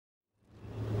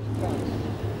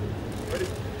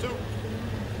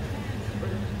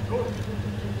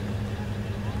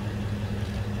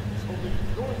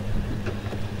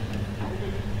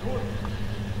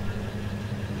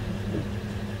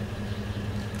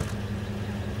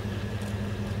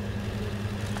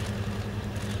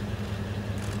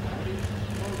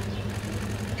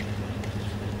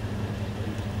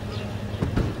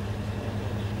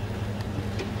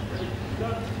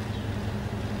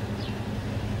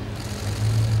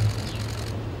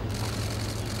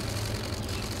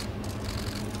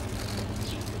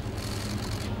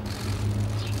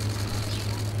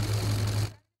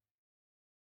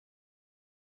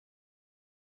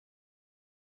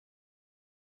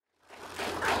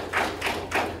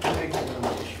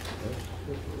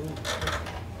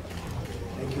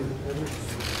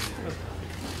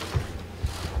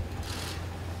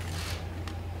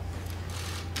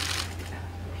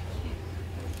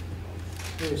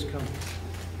Please come.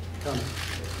 Come.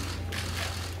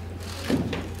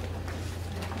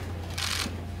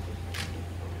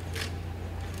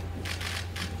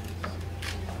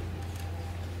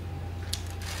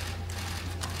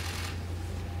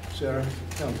 Sarah,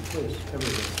 come, please,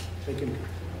 everybody. Take him.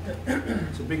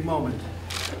 It's a big moment,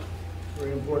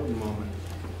 very important moment.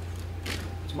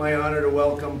 It's my honor to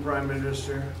welcome Prime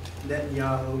Minister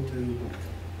Netanyahu to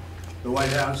the White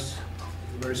House.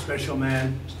 He's a very special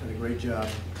man. He's done a great job.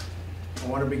 I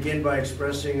want to begin by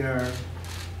expressing our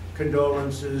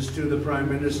condolences to the Prime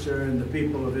Minister and the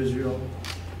people of Israel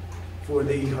for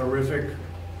the horrific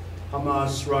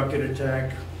Hamas rocket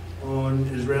attack on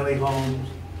Israeli homes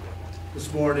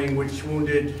this morning, which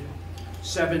wounded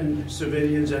 7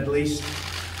 civilians at least,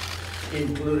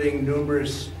 including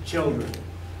numerous children.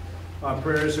 Our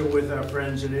prayers are with our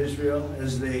friends in Israel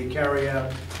as they carry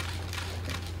out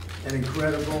an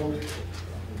incredible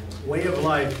way of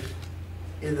life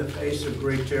in the face of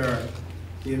great terror.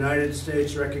 The United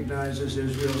States recognizes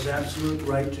Israel's absolute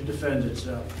right to defend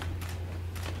itself.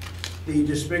 The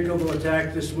despicable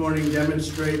attack this morning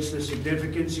demonstrates the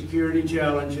significant security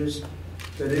challenges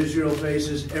that Israel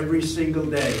faces every single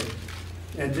day.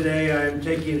 And today I am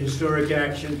taking historic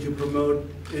action to promote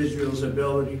Israel's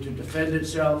ability to defend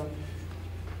itself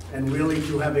and really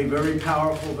to have a very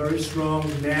powerful, very strong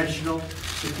national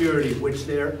security, which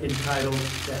they're entitled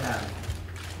to have.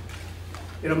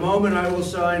 In a moment, I will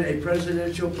sign a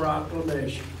presidential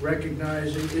proclamation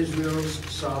recognizing Israel's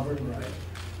sovereign right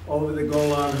over the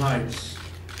Golan Heights.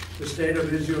 The state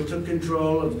of Israel took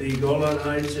control of the Golan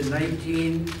Heights in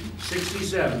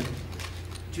 1967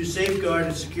 to safeguard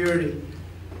its security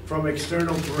from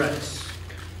external threats.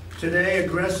 Today,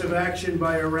 aggressive action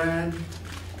by Iran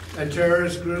and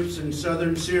terrorist groups in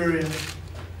southern Syria,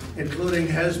 including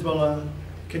Hezbollah,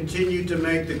 continue to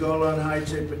make the Golan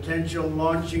Heights a potential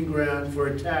launching ground for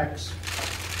attacks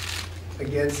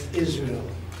against Israel.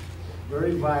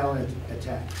 Very violent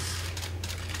attacks.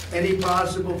 Any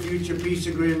possible future peace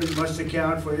agreement must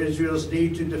account for Israel's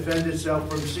need to defend itself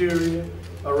from Syria,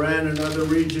 Iran, and other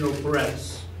regional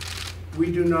threats.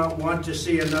 We do not want to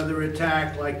see another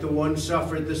attack like the one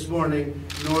suffered this morning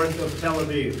north of Tel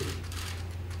Aviv.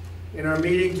 In our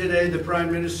meeting today, the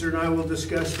Prime Minister and I will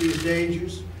discuss these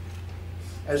dangers,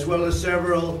 as well as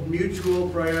several mutual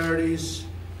priorities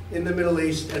in the Middle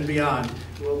East and beyond.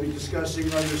 We'll be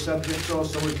discussing other subjects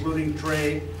also, including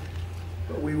trade,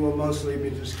 but we will mostly be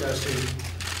discussing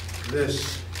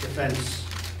this defense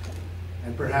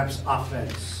and perhaps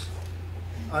offense.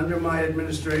 Under my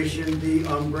administration, the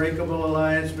unbreakable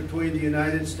alliance between the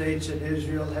United States and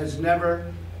Israel has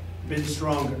never been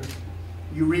stronger.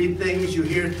 You read things, you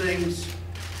hear things.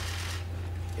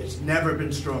 It's never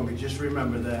been stronger. Just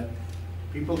remember that.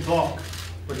 People talk,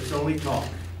 but it's only talk.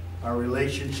 Our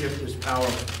relationship is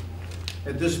powerful.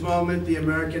 At this moment, the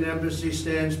American Embassy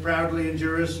stands proudly in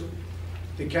Jerusalem,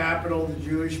 the capital the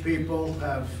Jewish people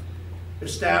have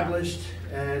established,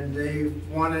 and they've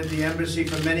wanted the embassy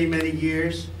for many, many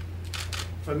years,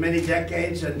 for many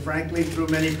decades, and frankly, through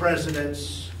many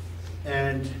presidents.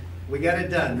 And we got it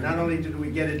done. Not only did we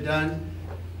get it done,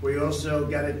 we also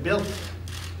got it built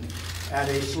at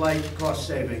a slight cost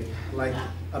saving, like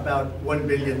about $1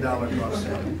 billion cost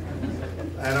saving.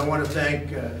 And I want to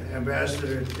thank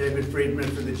Ambassador David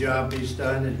Friedman for the job he's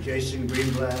done, and Jason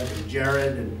Greenblatt, and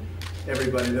Jared, and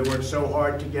everybody. They worked so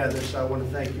hard together, so I want to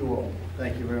thank you all.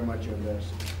 Thank you very much,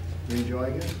 Ambassador. You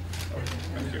enjoying it?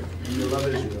 Thank you. And you love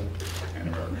Israel? And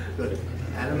America. Good.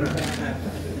 And America.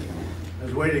 I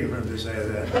was waiting for him to say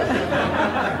that.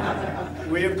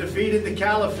 We have defeated the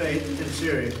caliphate in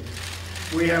Syria.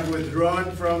 We have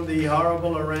withdrawn from the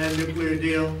horrible Iran nuclear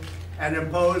deal and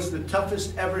imposed the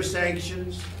toughest ever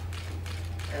sanctions,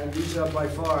 and these are by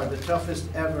far the toughest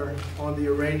ever on the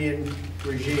Iranian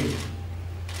regime.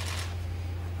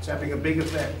 It's having a big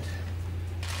effect.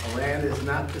 Iran is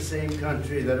not the same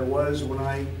country that it was when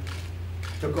I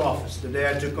took office. The day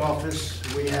I took office,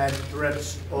 we had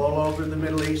threats all over the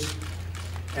Middle East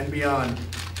and beyond.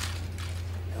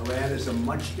 Iran is a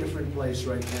much different place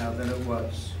right now than it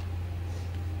was.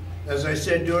 As I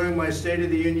said during my State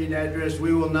of the Union address,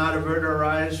 we will not avert our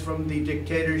eyes from the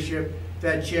dictatorship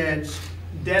that chants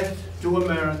death to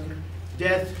America,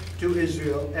 death to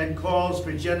Israel, and calls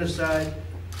for genocide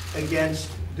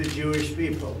against the Jewish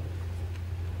people.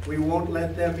 We won't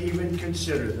let them even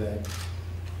consider that.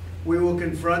 We will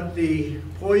confront the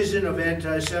poison of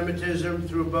anti-Semitism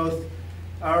through both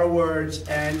our words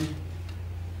and,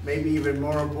 maybe even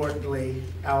more importantly,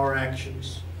 our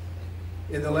actions.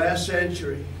 In the last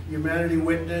century, humanity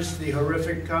witnessed the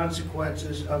horrific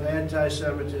consequences of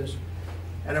anti-Semitism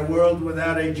and a world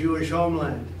without a Jewish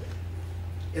homeland.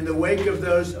 In the wake of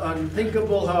those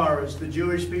unthinkable horrors, the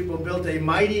Jewish people built a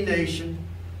mighty nation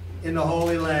in the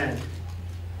Holy Land.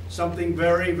 Something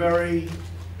very, very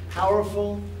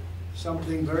powerful,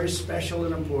 something very special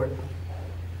and important.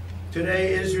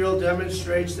 Today, Israel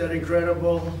demonstrates that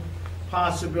incredible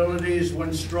possibilities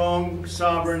when strong,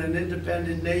 sovereign, and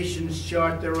independent nations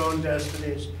chart their own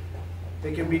destinies.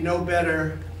 There can be no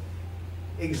better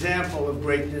example of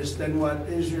greatness than what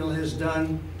Israel has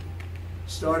done,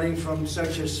 starting from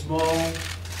such a small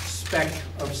speck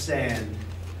of sand.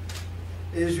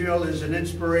 Israel is an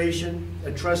inspiration,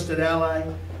 a trusted ally,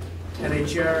 and a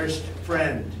cherished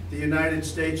friend. The United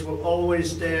States will always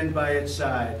stand by its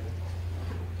side.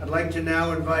 I'd like to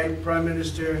now invite Prime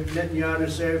Minister Netanyahu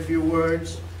to say a few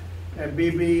words. And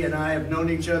Bibi and I have known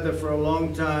each other for a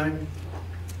long time.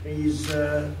 He's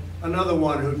another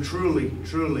one who truly,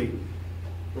 truly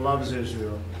loves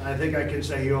Israel. I think I can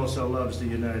say he also loves the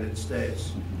United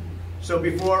States. So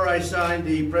before I sign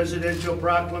the presidential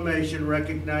proclamation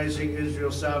recognizing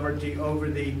Israel's sovereignty over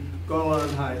the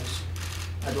Golan Heights,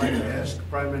 I'd like to ask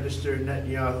Prime Minister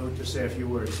Netanyahu to say a few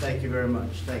words. Thank you very much.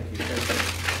 Thank you. Thank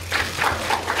you.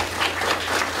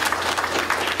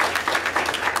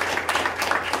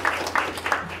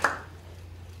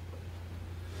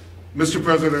 Mr.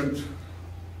 President,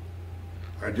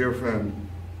 our dear friend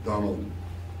Donald,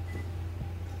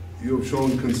 you have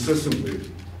shown consistently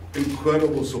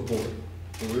incredible support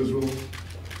for Israel,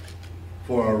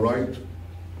 for our right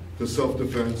to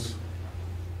self-defense.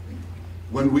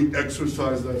 When we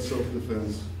exercise that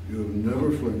self-defense, you have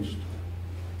never flinched.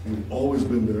 You've always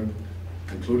been there,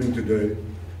 including today,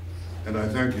 and I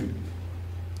thank you.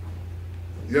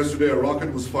 Yesterday, a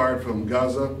rocket was fired from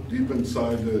Gaza, deep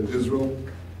inside Israel.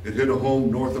 It hit a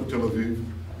home north of Tel Aviv.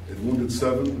 It wounded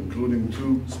 7, including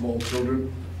 2 small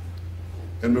children.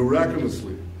 And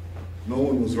miraculously, no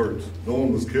one was hurt. No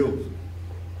one was killed.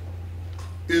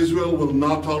 Israel will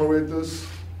not tolerate this.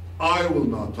 I will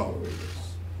not tolerate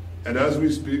this. And as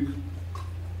we speak,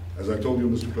 as I told you,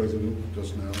 Mr. President,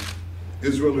 just now,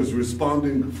 Israel is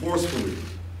responding forcefully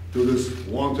to this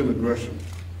wanton aggression.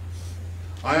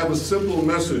 I have a simple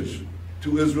message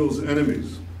to Israel's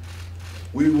enemies.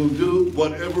 We will do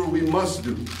whatever we must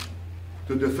do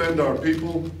to defend our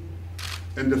people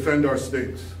and defend our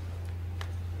state.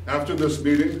 After this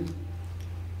meeting,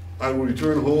 I will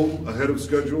return home ahead of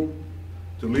schedule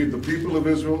to lead the people of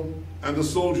Israel and the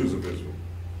soldiers of Israel.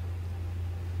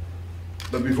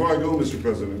 But before I go, Mr.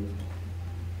 President,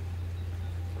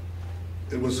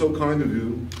 it was so kind of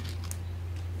you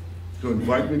to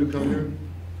invite me to come here.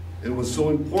 It was so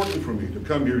important for me to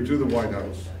come here to the White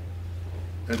House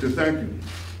and to thank you.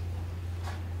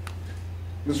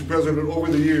 Mr. President,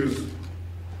 over the years,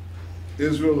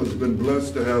 Israel has been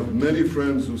blessed to have many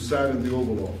friends who sat in the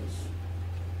Oval Office.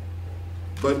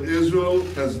 But Israel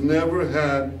has never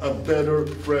had a better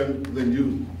friend than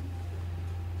you.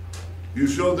 You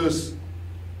show this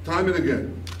time and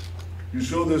again. You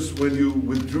show this when you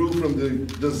withdrew from the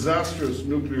disastrous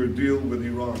nuclear deal with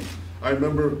Iran. I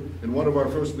remember in one of our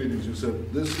first meetings you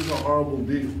said, this is a horrible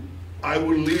deal. I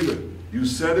will leave it. You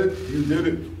said it, you did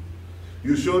it.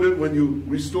 You showed it when you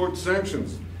restored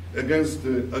sanctions against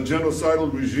a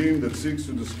genocidal regime that seeks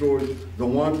to destroy the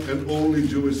one and only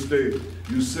Jewish state.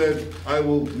 You said, I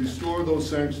will restore those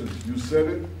sanctions. You said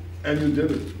it, and you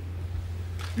did it.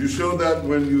 You showed that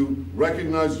when you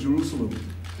recognized Jerusalem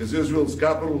as Israel's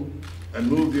capital and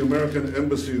moved the American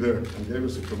embassy there and gave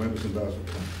us a tremendous ambassador.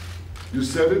 You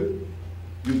said it,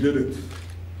 you did it.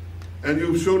 And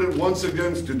you showed it once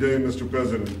again today, Mr.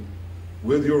 President,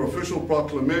 with your official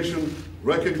proclamation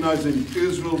recognizing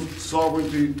Israel's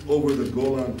sovereignty over the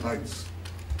Golan Heights.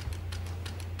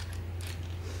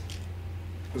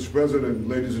 Mr. President,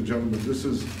 ladies and gentlemen, this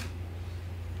is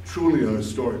truly a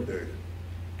historic day.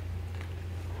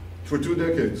 For 2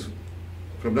 decades,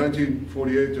 from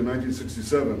 1948 to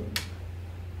 1967,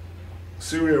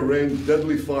 Syria rained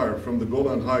deadly fire from the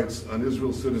Golan Heights on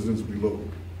Israel's citizens below.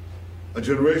 A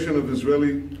generation of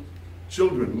Israeli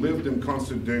children lived in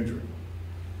constant danger.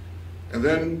 And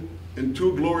then, in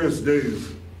 2 glorious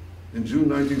days, in June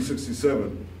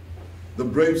 1967, the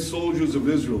brave soldiers of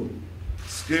Israel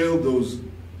scaled those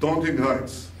daunting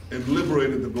heights and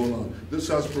liberated the Golan. This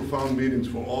has profound meanings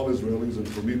for all Israelis and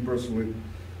for me personally.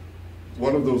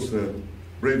 One of those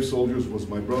brave soldiers was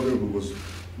my brother, who was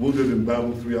wounded in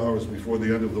battle 3 hours before the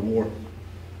end of the war.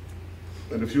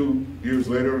 And a few years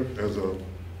later, as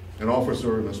an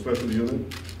officer in a special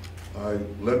unit, I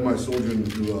led my soldier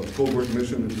into a covert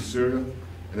mission into Syria,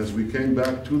 And as we came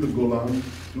back to the Golan,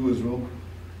 to Israel,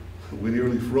 we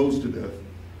nearly froze to death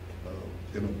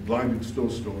in a blinding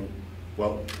snowstorm.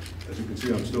 Well, as you can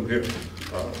see, I'm still here.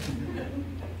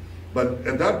 But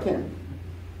at that point,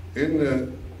 in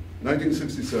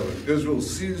 1967, Israel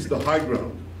seized the high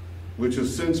ground, which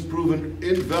has since proven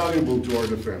invaluable to our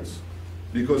defense.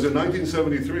 Because in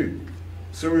 1973,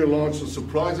 Syria launched a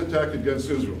surprise attack against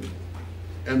Israel.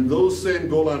 And those same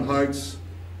Golan Heights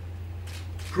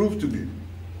proved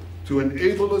to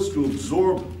enable us to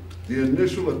absorb the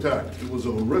initial attack. It was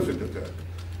a horrific attack,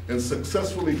 and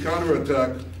successfully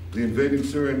counterattack the invading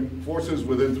Syrian forces.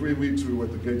 Within 3 weeks, we were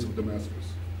at the gates of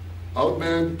Damascus.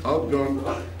 Outmanned, outgunned,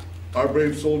 our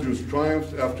brave soldiers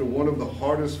triumphed after one of the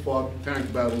hardest fought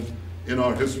tank battles in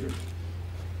our history.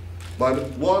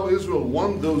 But while Israel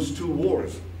won those 2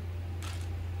 wars,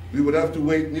 we would have to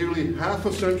wait nearly half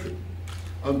a century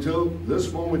until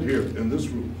this moment here in this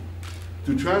room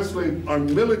to translate our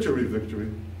military victory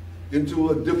into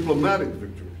a diplomatic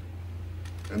victory.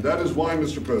 And that is why,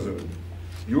 Mr. President,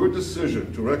 your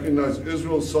decision to recognize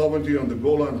Israel's sovereignty on the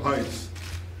Golan Heights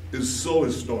is so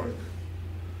historic.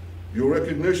 Your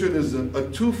recognition is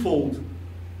a twofold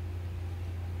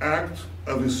act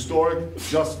of historic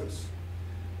justice.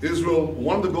 Israel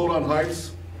won the Golan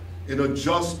Heights in a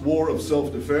just war of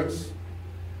self-defense,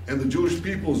 and the Jewish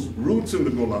people's roots in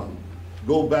the Golan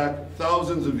go back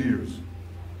thousands of years.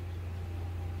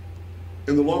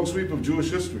 In the long sweep of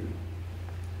Jewish history,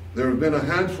 there have been a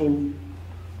handful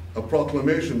of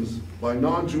proclamations by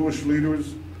non-Jewish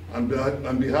leaders on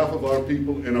behalf of our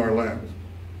people in our land.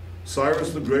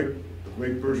 Cyrus the Great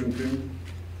Persian king,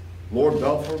 Lord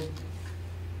Balfour,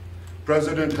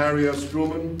 President Harry S.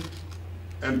 Truman,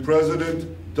 and President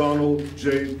Donald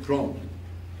J. Trump.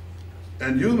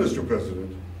 And you, Mr.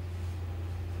 President,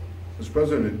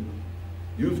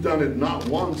 you've done it not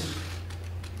once,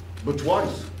 but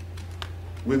twice,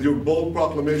 with your bold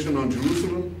proclamation on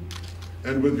Jerusalem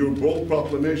and with your bold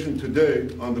proclamation today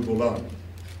on the Golan.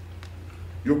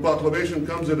 Your proclamation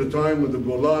comes at a time when the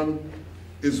Golan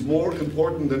is more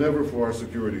important than ever for our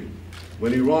security,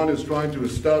 when Iran is trying to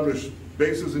establish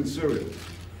bases in Syria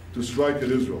to strike at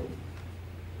Israel.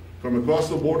 From across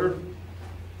the border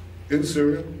in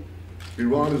Syria,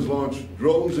 Iran has launched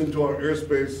drones into our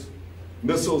airspace,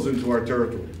 missiles into our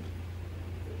territory.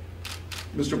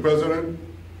 Mr. President,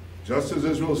 just as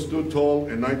Israel stood tall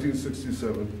in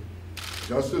 1967,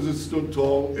 just as it stood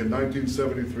tall in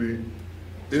 1973,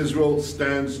 Israel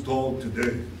stands tall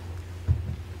today.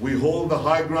 We hold the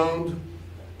high ground,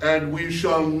 and we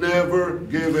shall never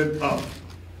give it up.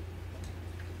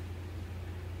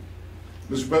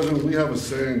 Mr. President, we have a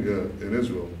saying in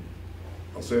Israel.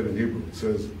 I'll say it in Hebrew. It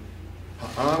says,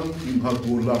 Ha'am im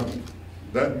ha'Golan.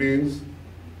 That means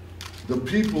the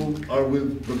people are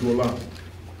with the Golan.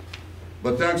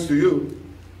 But thanks to you,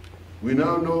 we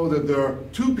now know that there are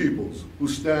 2 peoples who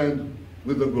stand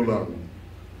with the Golan,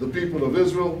 the people of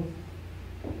Israel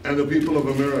and the people of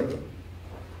America.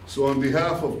 So on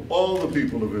behalf of all the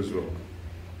people of Israel,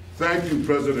 thank you,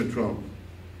 President Trump.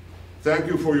 Thank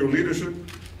you for your leadership.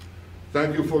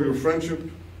 Thank you for your friendship.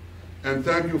 And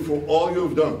thank you for all you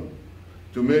have done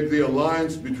to make the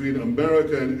alliance between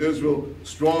America and Israel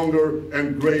stronger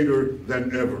and greater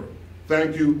than ever.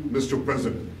 Thank you, Mr.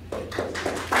 President.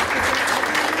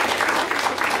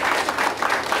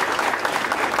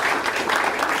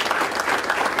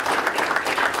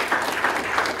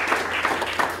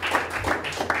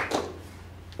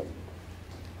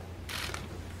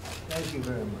 Thank you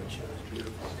very much. That was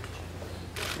beautiful.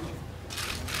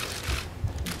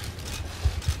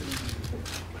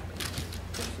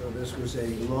 So this was a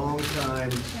long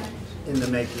time in the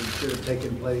making. Should have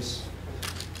taken place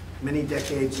many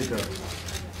decades ago.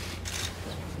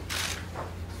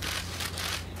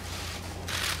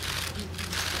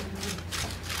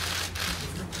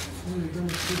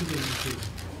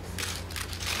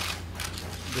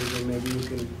 David, maybe you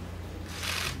can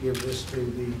give this to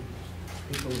the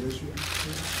people of Israel.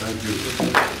 Thank you.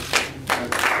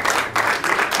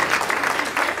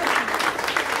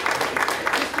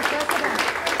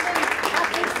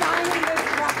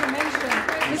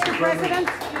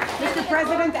 Mr.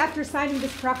 President, after signing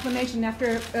this proclamation,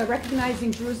 after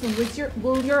recognizing Jerusalem,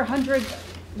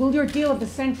 will your deal of the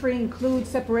century include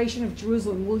separation of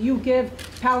Jerusalem? Will you give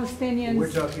Palestinians?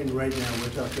 We're talking right now. We're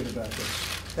talking about this.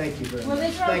 Thank you very much. Will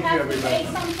Israel Thank you, have to say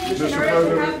everybody. something Mr. in order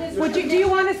to have President, this? Do you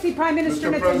want to see Prime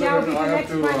Minister Mr. Netanyahu President, be the I have next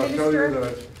to Prime tell you Minister?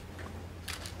 that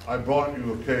I brought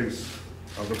you a case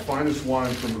of the finest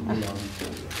wine from the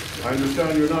Gulam. I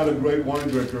understand you're not a great wine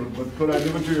drinker, but could I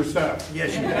give it to your staff?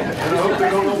 Yes, you can. And I hope they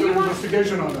don't open an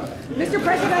investigation on that. Mr.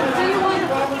 President,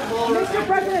 Mr.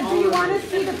 President, do you want to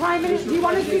see the Prime Minister, do you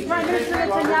want to see Prime Minister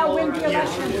Netanyahu win the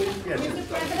election? Yes.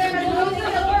 President,